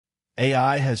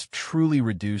AI has truly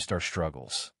reduced our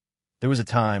struggles. There was a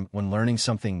time when learning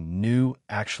something new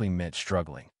actually meant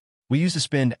struggling. We used to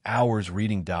spend hours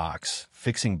reading docs,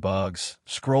 fixing bugs,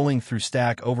 scrolling through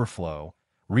Stack Overflow,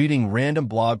 reading random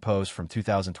blog posts from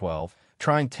 2012,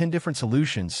 trying 10 different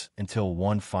solutions until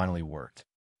one finally worked.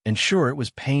 And sure, it was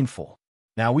painful.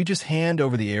 Now we just hand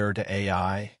over the error to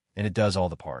AI, and it does all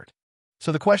the part.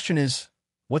 So the question is,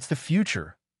 what's the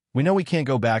future? We know we can't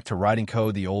go back to writing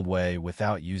code the old way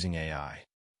without using AI.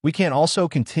 We can't also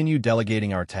continue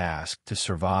delegating our task to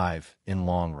survive in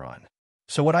long run.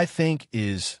 So what I think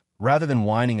is, rather than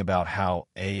whining about how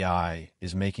AI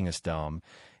is making us dumb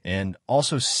and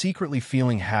also secretly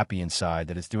feeling happy inside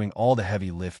that it's doing all the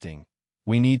heavy lifting,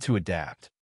 we need to adapt.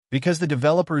 Because the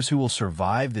developers who will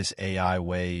survive this AI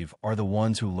wave are the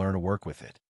ones who learn to work with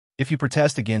it. If you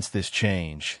protest against this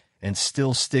change and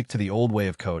still stick to the old way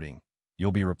of coding,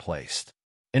 you'll be replaced.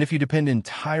 And if you depend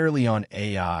entirely on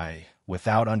AI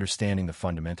without understanding the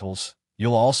fundamentals,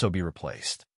 you'll also be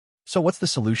replaced. So what's the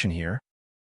solution here?